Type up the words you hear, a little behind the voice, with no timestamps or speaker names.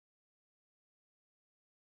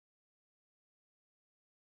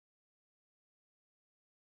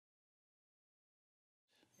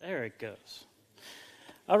There it goes.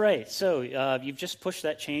 All right, so you've just pushed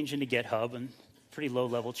that change into GitHub, and pretty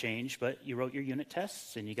low-level change, but you wrote your unit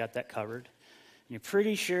tests, and you got that covered. And you're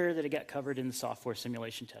pretty sure that it got covered in the software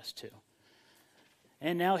simulation test, too.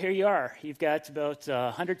 And now here you are. You've got about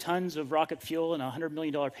 100 tons of rocket fuel and a $100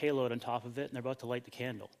 million payload on top of it, and they're about to light the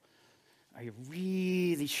candle. Are you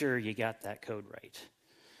really sure you got that code right?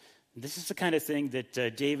 This is the kind of thing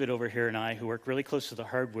that David over here and I, who work really close to the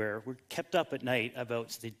hardware, we're kept up at night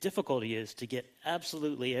about the difficulty is to get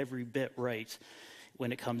absolutely every bit right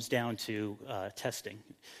when it comes down to testing.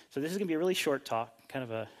 So this is going to be a really short talk, kind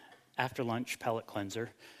of a after-lunch palate cleanser,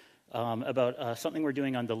 about something we're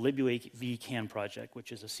doing on the libuavcan project,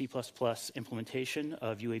 which is a C++ implementation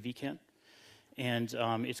of UAVCAN. And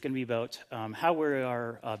it's going to be about how we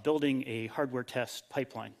are building a hardware test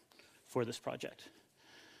pipeline for this project.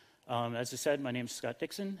 As I said, my name is Scott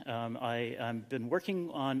Dixon. I've been working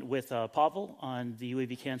with Pavel on the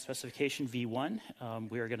UAVCAN specification V1.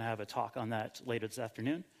 We are going to have a talk on that later this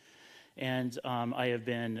afternoon. And I have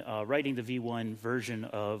been writing the V1 version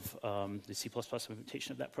of the C++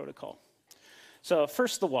 implementation of that protocol. So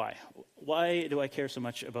first, the why. Why do I care so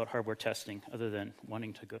much about hardware testing other than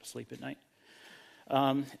wanting to go to sleep at night?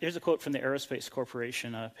 Here's a quote from the Aerospace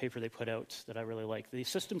Corporation, a paper they put out that I really like. The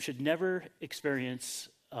system should never experience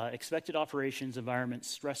expected operations, environments,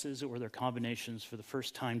 stresses, or their combinations for the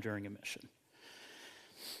first time during a mission.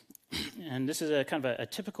 And this is a kind of a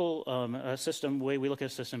typical system, way we look at a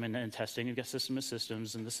system in testing. You've got system of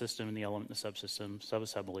systems, and the system, and the element, the subsystem,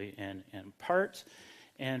 subassembly, and part.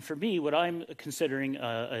 And for me, what I'm considering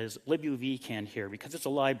is libuavcan here, because it's a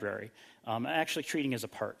library, I'm actually treating as a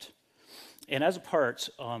part. And as a part,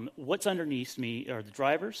 what's underneath me are the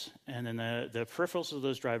drivers, and then the peripherals of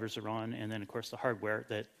those drivers are on, and then, of course, the hardware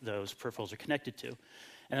that those peripherals are connected to.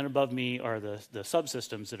 And then above me are the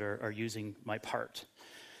subsystems that are using my part.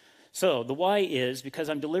 So the why is because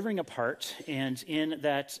I'm delivering a part, and in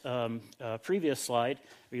that previous slide,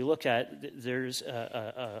 where you look at, there's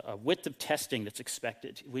a width of testing that's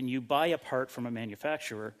expected. When you buy a part from a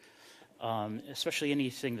manufacturer, especially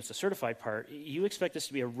anything that's a certified part, you expect this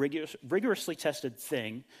to be a rigorously tested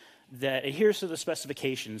thing that adheres to the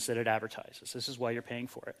specifications that it advertises. This is why you're paying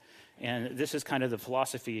for it. And this is kind of the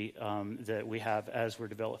philosophy that we have as we're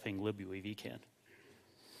developing libuavcan.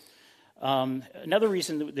 Another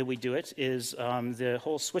reason that we do it is the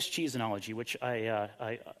whole Swiss cheese analogy, which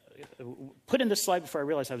I put in this slide before I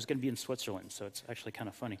realized I was going to be in Switzerland, so it's actually kind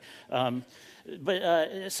of funny. So I'm going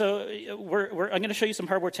to show you some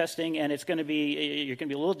hardware testing, and it's going to be, you're going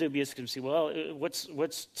to be a little dubious because you see, well,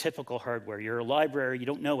 what's typical hardware? You're a library, you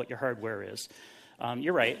don't know what your hardware is.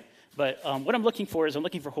 You're right, but what I'm looking for is I'm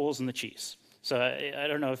looking for holes in the cheese. So I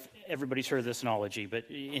don't know if everybody's heard of this analogy, but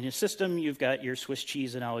in a system, you've got your Swiss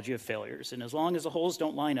cheese analogy of failures. And as long as the holes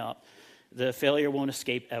don't line up, the failure won't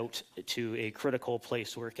escape out to a critical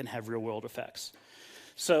place where it can have real-world effects.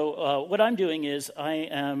 So what I'm doing is I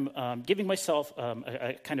am giving myself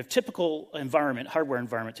a kind of typical environment, hardware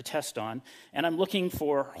environment to test on, and I'm looking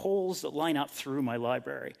for holes that line up through my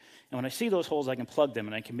library. And when I see those holes, I can plug them,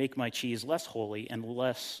 and I can make my cheese less holy and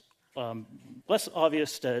less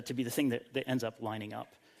obvious to be the thing that ends up lining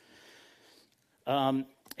up.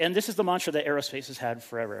 And this is the mantra that aerospace has had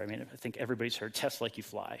forever. I mean, I think everybody's heard test like you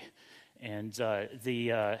fly. And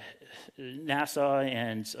the NASA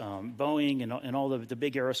and Boeing and all the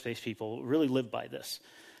big aerospace people really live by this.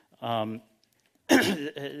 And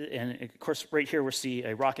of course, right here we see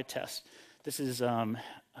a rocket test. This is a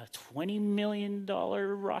 $20 million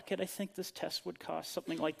rocket, I think this test would cost,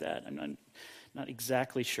 something like that. I'm not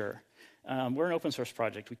exactly sure. We're an open source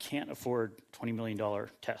project. We can't afford $20 million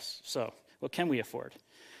tests. So what can we afford?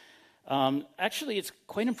 Actually, it's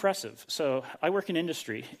quite impressive. So I work in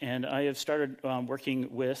industry, and I have started working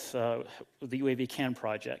with the UAVCAN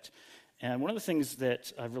project. And one of the things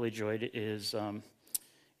that I've really enjoyed is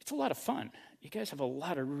it's a lot of fun. You guys have a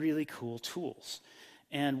lot of really cool tools.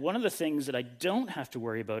 And one of the things that I don't have to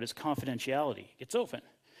worry about is confidentiality. It's open.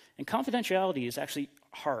 And confidentiality is actually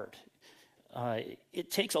hard.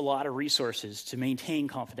 It takes a lot of resources to maintain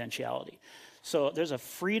confidentiality. So there's a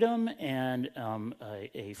freedom and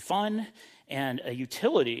a fun and a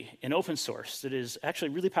utility in open source that is actually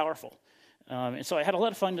really powerful. And so I had a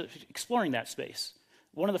lot of fun exploring that space.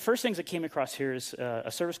 One of the first things that came across here is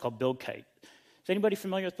a service called BuildKite. Is anybody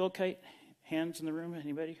familiar with BuildKite? Hands in the room?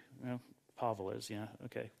 Anybody? Well, Pavel is, yeah.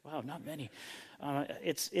 Okay. Wow, not many.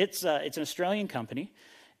 It's an Australian company.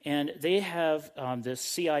 And they have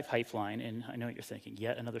this CI pipeline, and I know what you're thinking,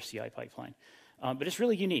 yet another CI pipeline. But it's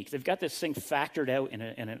really unique. They've got this thing factored out in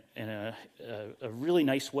a really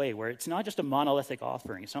nice way where it's not just a monolithic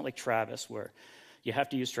offering. It's not like Travis where You have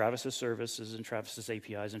to use Travis's services and Travis's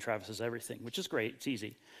APIs and Travis's everything, which is great. It's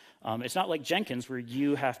easy. It's not like Jenkins where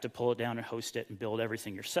you have to pull it down and host it and build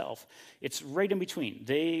everything yourself. It's right in between.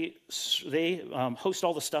 They host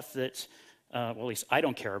all the stuff that, well, at least I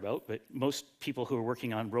don't care about, but most people who are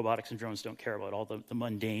working on robotics and drones don't care about all the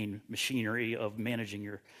mundane machinery of managing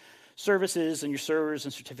your services and your servers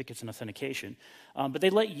and certificates and authentication. But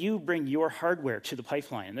they let you bring your hardware to the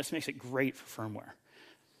pipeline, and this makes it great for firmware.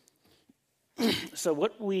 So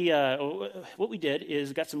what we did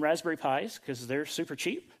is got some Raspberry Pis, because they're super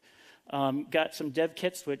cheap. Got some dev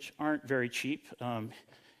kits, which aren't very cheap.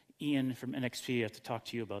 Ian from NXP, I have to talk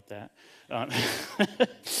to you about that.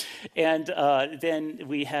 And then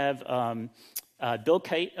we have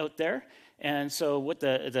BuildKite out there. And so what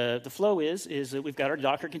the flow is that we've got our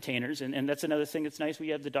Docker containers, and that's another thing that's nice. We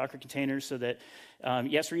have the Docker containers so that,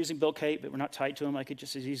 yes, we're using BuildKite, but we're not tied to them. I could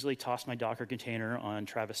just as easily toss my Docker container on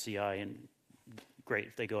Travis CI, and great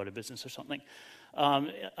if they go out of business or something.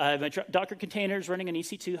 I have my Docker containers running on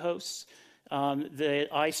EC2 hosts that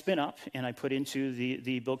I spin up and I put into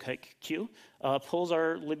the BuildKite queue, pulls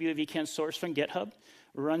our libuavcan source from GitHub,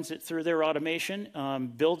 runs it through their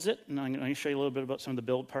automation, builds it, and I'm going to show you a little bit about some of the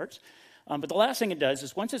build parts. But the last thing it does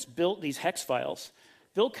is once it's built these hex files,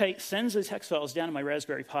 BuildKite sends these hex files down to my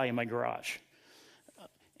Raspberry Pi in my garage.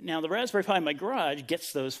 Now, the Raspberry Pi in my garage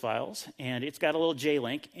gets those files, and it's got a little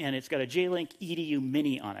J-Link, and it's got a J-Link EDU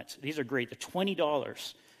Mini on it. These are great. They're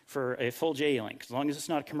 $20 for a full J-Link, as long as it's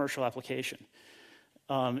not a commercial application.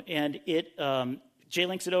 And it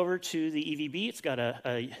J-Links it over to the EVB. It's got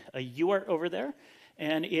a UART over there,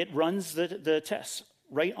 and it runs the tests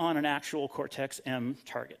right on an actual Cortex-M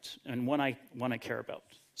target, and one I care about,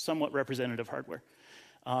 somewhat representative hardware.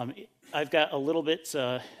 I've got a little bit,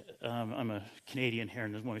 I'm a Canadian here,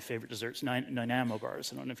 and one of my favorite desserts, Nanaimo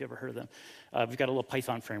bars. I don't know if you ever heard of them. We've got a little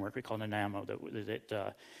Python framework we call Nanaimo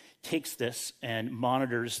that takes this and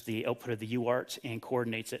monitors the output of the UART and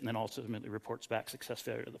coordinates it, and then ultimately reports back success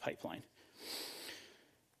failure to the pipeline.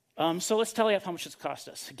 So let's tally up how much it's cost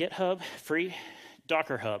us. GitHub, free.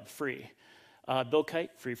 Docker Hub, free. BuildKite,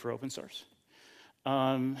 free for open source.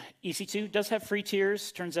 EC2 does have free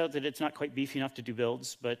tiers. Turns out that it's not quite beefy enough to do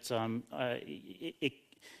builds, but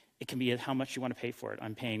it can be how much you want to pay for it.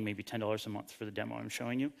 I'm paying maybe $10 a month for the demo I'm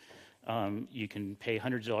showing you. You can pay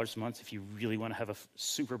hundreds of dollars a month if you really want to have a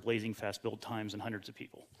super blazing fast build times and hundreds of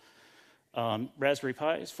people. Raspberry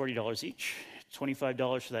Pis, $40 each,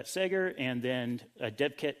 $25 for that Sager, and then a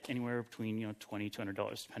dev kit anywhere between $20 to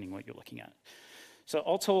 $200, depending on what you're looking at. So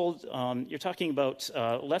all told, you're talking about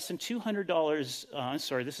less than $200,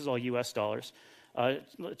 sorry, this is all US dollars,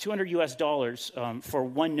 $200 US for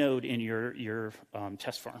one node in your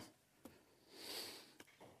test farm.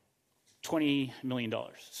 $20 million,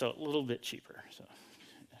 so a little bit cheaper, so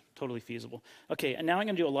totally feasible. Okay, and now I'm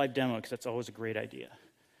going to do a live demo because that's always a great idea.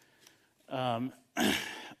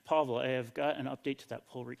 Pavel, I have got an update to that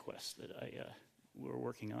pull request that we're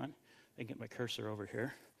working on. I can get my cursor over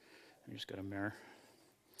here. I just got a mirror.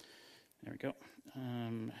 There we go.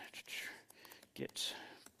 Git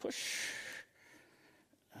push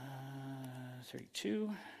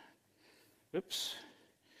 32. Oops.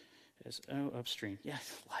 SO upstream.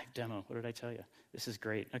 Yes, live demo. What did I tell you? This is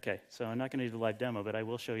great. Okay, so I'm not going to do the live demo, but I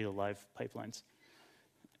will show you the live pipelines,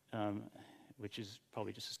 which is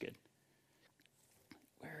probably just as good.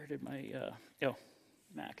 Where did my, oh,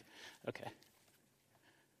 Mac. Okay.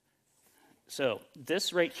 So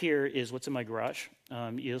this right here is what's in my garage.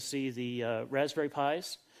 You'll see the Raspberry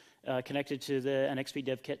Pis connected to the NXP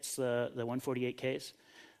dev kits, the 148Ks.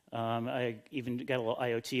 I even got a little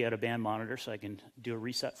IoT out of band monitor so I can do a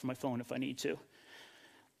reset for my phone if I need to.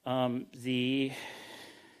 The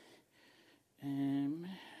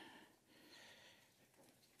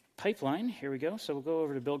pipeline, here we go. So we'll go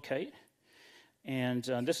over to BuildKite. And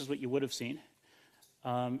this is what you would have seen.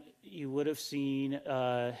 You would have seen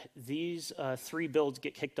these three builds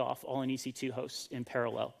get kicked off all in EC2 hosts in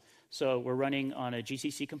parallel. So we're running on a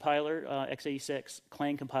GCC compiler, x86,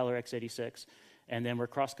 Clang compiler, x86, and then we're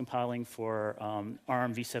cross-compiling for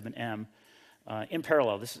ARM v7m in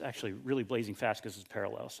parallel. This is actually really blazing fast because it's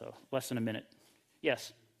parallel, so less than a minute.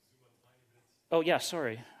 Yes? Oh, yeah,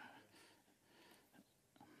 sorry.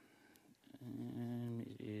 And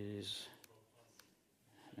it is,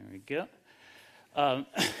 there we go.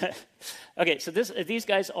 Okay, so these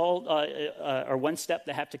guys all are one step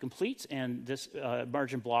they have to complete, and this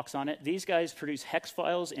margin blocks on it. These guys produce hex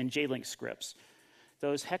files and J-Link scripts.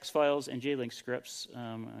 Those hex files and J-Link scripts,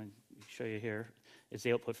 I'll show you here, is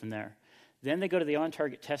the output from there. Then they go to the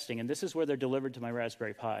on-target testing, and this is where they're delivered to my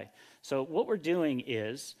Raspberry Pi. So what we're doing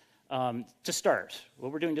is To start,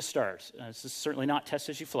 what we're doing to start, this is certainly not test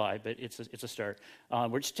as you fly, but it's a start.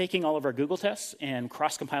 We're just taking all of our Google tests and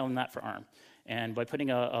cross-compiling that for ARM. And by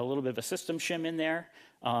putting a little bit of a system shim in there,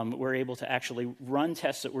 we're able to actually run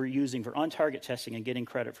tests that we're using for on-target testing and getting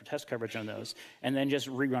credit for test coverage on those, and then just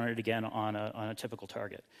rerun it again on a typical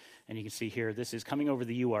target. And you can see here, this is coming over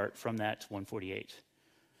the UART from that 148.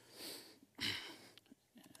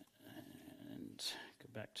 And go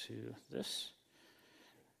back to this.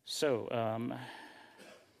 So,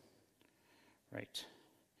 right.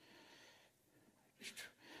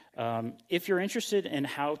 If you're interested in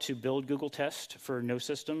how to build Google Test for no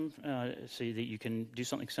system, so that you can do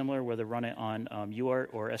something similar, whether run it on UART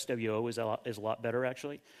or SWO is a lot better,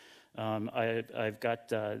 actually. I've got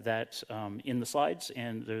that in the slides,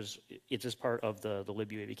 and it's as part of the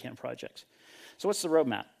libuavcan project. So what's the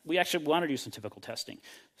roadmap? We actually want to do some typical testing.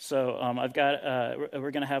 So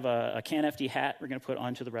we're going to have a CAN FD hat we're going to put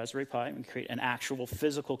onto the Raspberry Pi and create an actual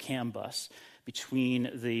physical CAN bus between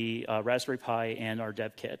the Raspberry Pi and our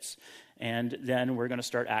dev kits. And then we're going to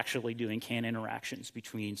start actually doing CAN interactions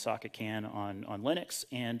between socket CAN on Linux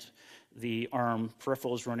and the ARM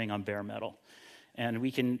peripherals running on bare metal. And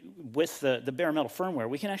we can, with the bare metal firmware,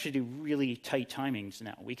 we can actually do really tight timings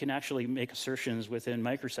now. We can actually make assertions within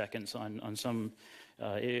microseconds on some,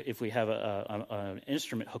 if we have an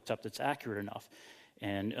instrument hooked up that's accurate enough,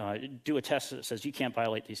 and do a test that says you can't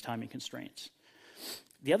violate these timing constraints.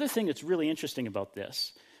 The other thing that's really interesting about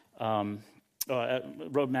this, roadmap,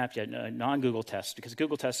 non-Google test, because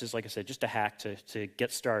Google test is, like I said, just a hack to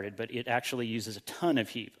get started, but it actually uses a ton of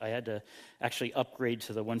heap. I had to actually upgrade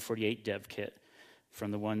to the 148 dev kit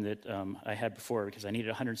from the one that I had before because I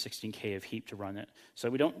needed 116K of heap to run it. So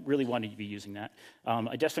we don't really want to be using that.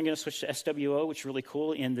 I definitely going to switch to SWO, which is really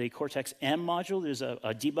cool. In the Cortex-M module, there's a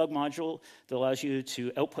debug module that allows you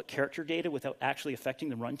to output character data without actually affecting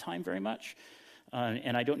the runtime very much.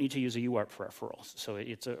 And I don't need to use a UART peripheral. So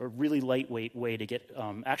it's a really lightweight way to get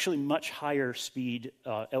actually much higher speed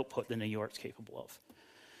output than a UART's capable of.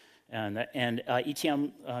 And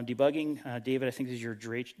ETM debugging, David, I think this is your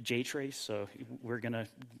JTrace, so we're going to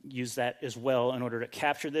use that as well in order to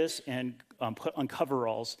capture this and put on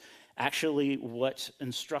coveralls actually what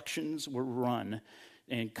instructions were run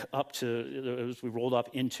and up to, as we rolled up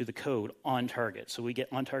into the code on target, so we get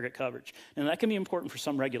on-target coverage. And that can be important for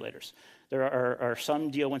some regulators. There are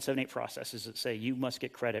some DO-178 processes that say you must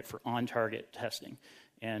get credit for on-target testing,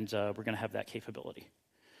 and we're going to have that capability.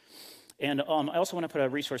 And I also want to put a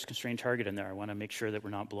resource-constrained target in there. I want to make sure that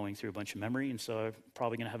we're not blowing through a bunch of memory, and so I'm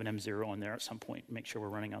probably going to have an M0 in there at some point and make sure we're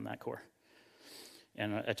running on that core.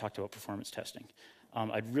 And I talked about performance testing.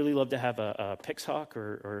 I'd really love to have a PX4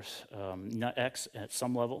 or NutX at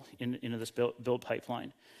some level into this build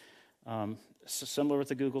pipeline. So similar with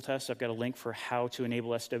the Google test, I've got a link for how to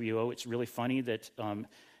enable SWO. It's really funny that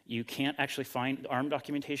you can't actually find ARM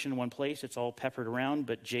documentation in one place. It's all peppered around,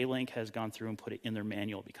 but JLink has gone through and put it in their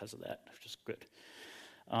manual because of that, which is good.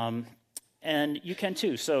 And you can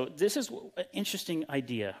too. So this is an interesting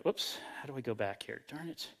idea. Whoops, how do I go back here? Darn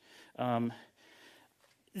it.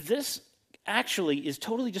 This actually is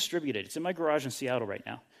totally distributed. It's in my garage in Seattle right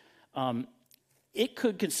now. It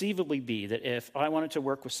could conceivably be that if I wanted to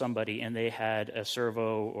work with somebody and they had a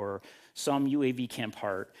servo or some UAVCAN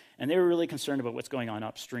part, and they were really concerned about what's going on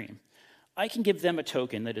upstream, I can give them a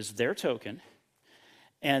token that is their token,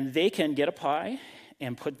 and they can get a Pi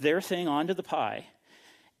and put their thing onto the Pi,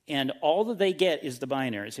 and all that they get is the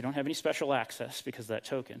binaries. They don't have any special access because of that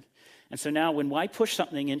token. And so now when I push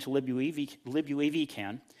something into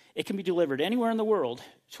libuavcan, it can be delivered anywhere in the world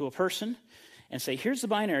to a person and say, here's the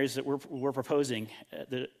binaries that we're proposing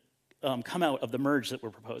that come out of the merge that we're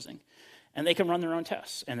proposing. And they can run their own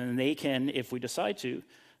tests. And then they can, if we decide to,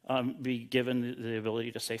 be given the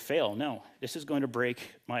ability to say, fail. No, this is going to break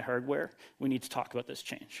my hardware. We need to talk about this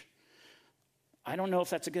change. I don't know if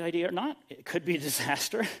that's a good idea or not. It could be a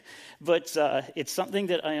disaster. But it's something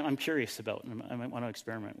that I'm curious about and I might want to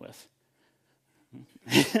experiment with.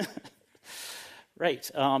 Right.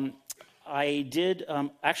 I did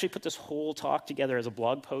actually put this whole talk together as a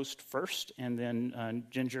blog post first, and then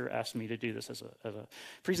Ginger asked me to do this as a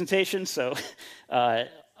presentation, so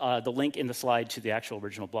the link in the slide to the actual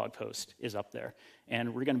original blog post is up there.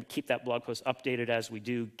 And we're going to keep that blog post updated as we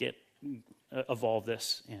do evolve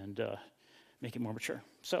this and make it more mature.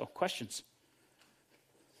 So, questions?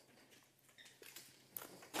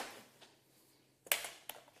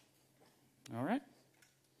 All right.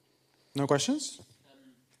 No questions?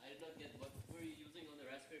 I did not get what were you using on the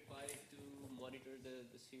Raspberry Pi to monitor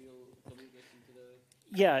the serial communication to the...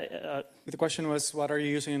 Yeah, The question was, what are you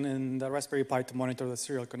using in the Raspberry Pi to monitor the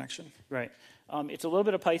serial connection? Right. It's a little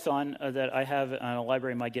bit of Python that I have on a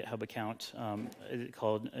library in my GitHub account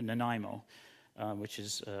called Nanaimo, which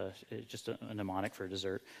is just a mnemonic for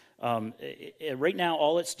dessert. Right now,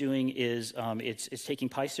 all it's doing is it's taking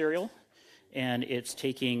Pi serial, and it's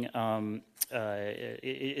taking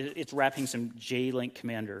it's wrapping some JLink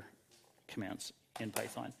commands in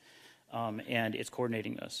Python, and it's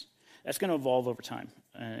coordinating those. That's going to evolve over time,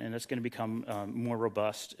 and that's going to become more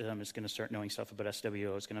robust. It's going to start knowing stuff about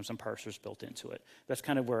SWO. It's going to have some parsers built into it. That's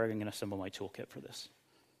kind of where I'm going to assemble my toolkit for this.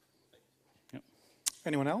 Yep.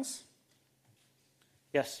 Anyone else?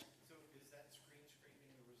 Yes? So is that screen scraping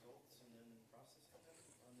the results and then processing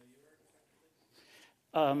them on the UART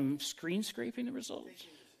effectively? Screen scraping the results?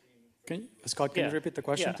 Scott, can Yeah. you repeat the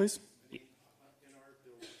question, Yeah. please? In our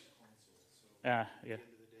build console, so Yeah. at the end of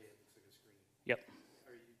the day, it looks like a screen. Yep. Do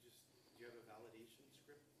you have a validation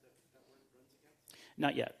script that runs against?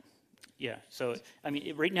 Not yet. Yeah. So, I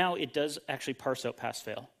mean, right now it does actually parse out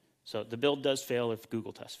pass-fail. So the build does fail if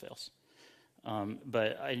Google test fails.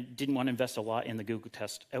 But I didn't want to invest a lot in the Google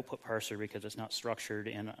test output parser because it's not structured,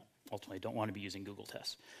 and ultimately don't want to be using Google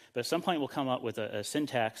tests. But at some point we'll come up with a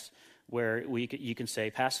syntax where you can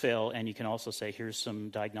say pass-fail, and you can also say here's some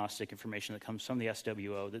diagnostic information that comes from the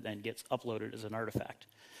SWO that then gets uploaded as an artifact.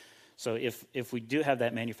 So if we do have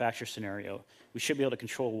that manufacturer scenario, we should be able to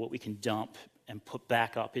control what we can dump and put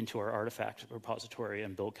back up into our artifact repository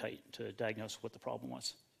and build kite to diagnose what the problem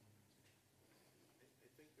was. I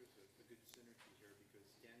think there's a good synergy here because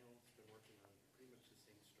Daniel's been working on pretty much the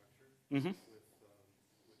same structure Mm-hmm. with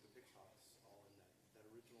the PX4s all in that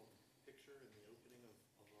original picture in the opening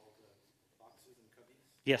of all the boxes and cubbies.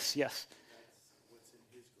 Yes, yes. That's what's in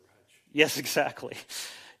his garage. Yes, exactly.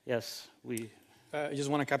 Yes, I just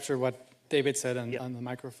want to capture what David said on, Yep. on the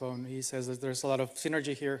microphone. He says that there's a lot of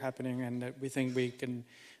synergy here happening, and that we think we can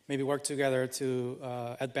maybe work together to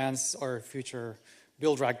advance our future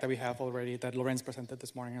build rack that we have already that Lorenz presented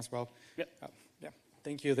this morning as well. Yep. Yeah.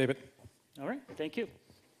 Thank you, David. All right, thank you.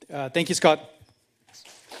 Thank you, Scott.